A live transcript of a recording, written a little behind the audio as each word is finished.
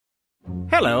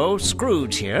Hello,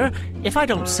 Scrooge here. If I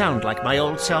don't sound like my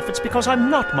old self, it's because I'm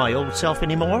not my old self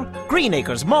anymore.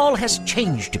 Greenacres Mall has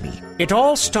changed me. It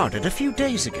all started a few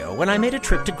days ago when I made a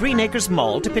trip to Greenacres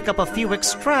Mall to pick up a few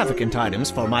extravagant items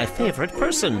for my favorite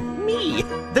person, me.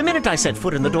 The minute I set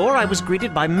foot in the door, I was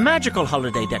greeted by magical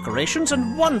holiday decorations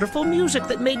and wonderful music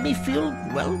that made me feel,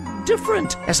 well,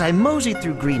 different. As I moseyed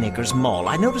through Greenacres Mall,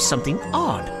 I noticed something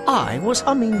odd. I was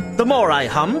humming. The more I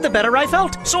hummed, the better I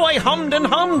felt. So I hummed and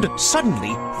hummed.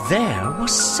 Suddenly, there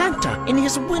was Santa in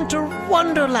his winter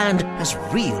wonderland, as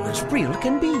real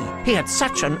can be. He had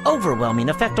such an overwhelming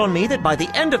effect on me that by the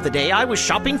end of the day I was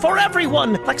shopping for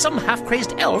everyone, like some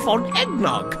half-crazed elf on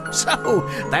eggnog. So,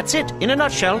 that's it in a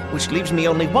nutshell, which leaves me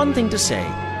only one thing to say.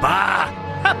 Bah!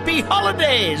 Happy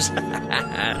holidays!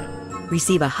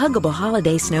 Receive a huggable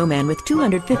holiday snowman with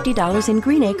 $250 in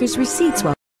Greenacres receipts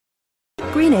while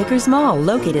Greenacres Mall,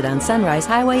 located on Sunrise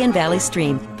Highway and Valley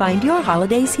Stream. Find your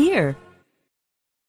holidays here.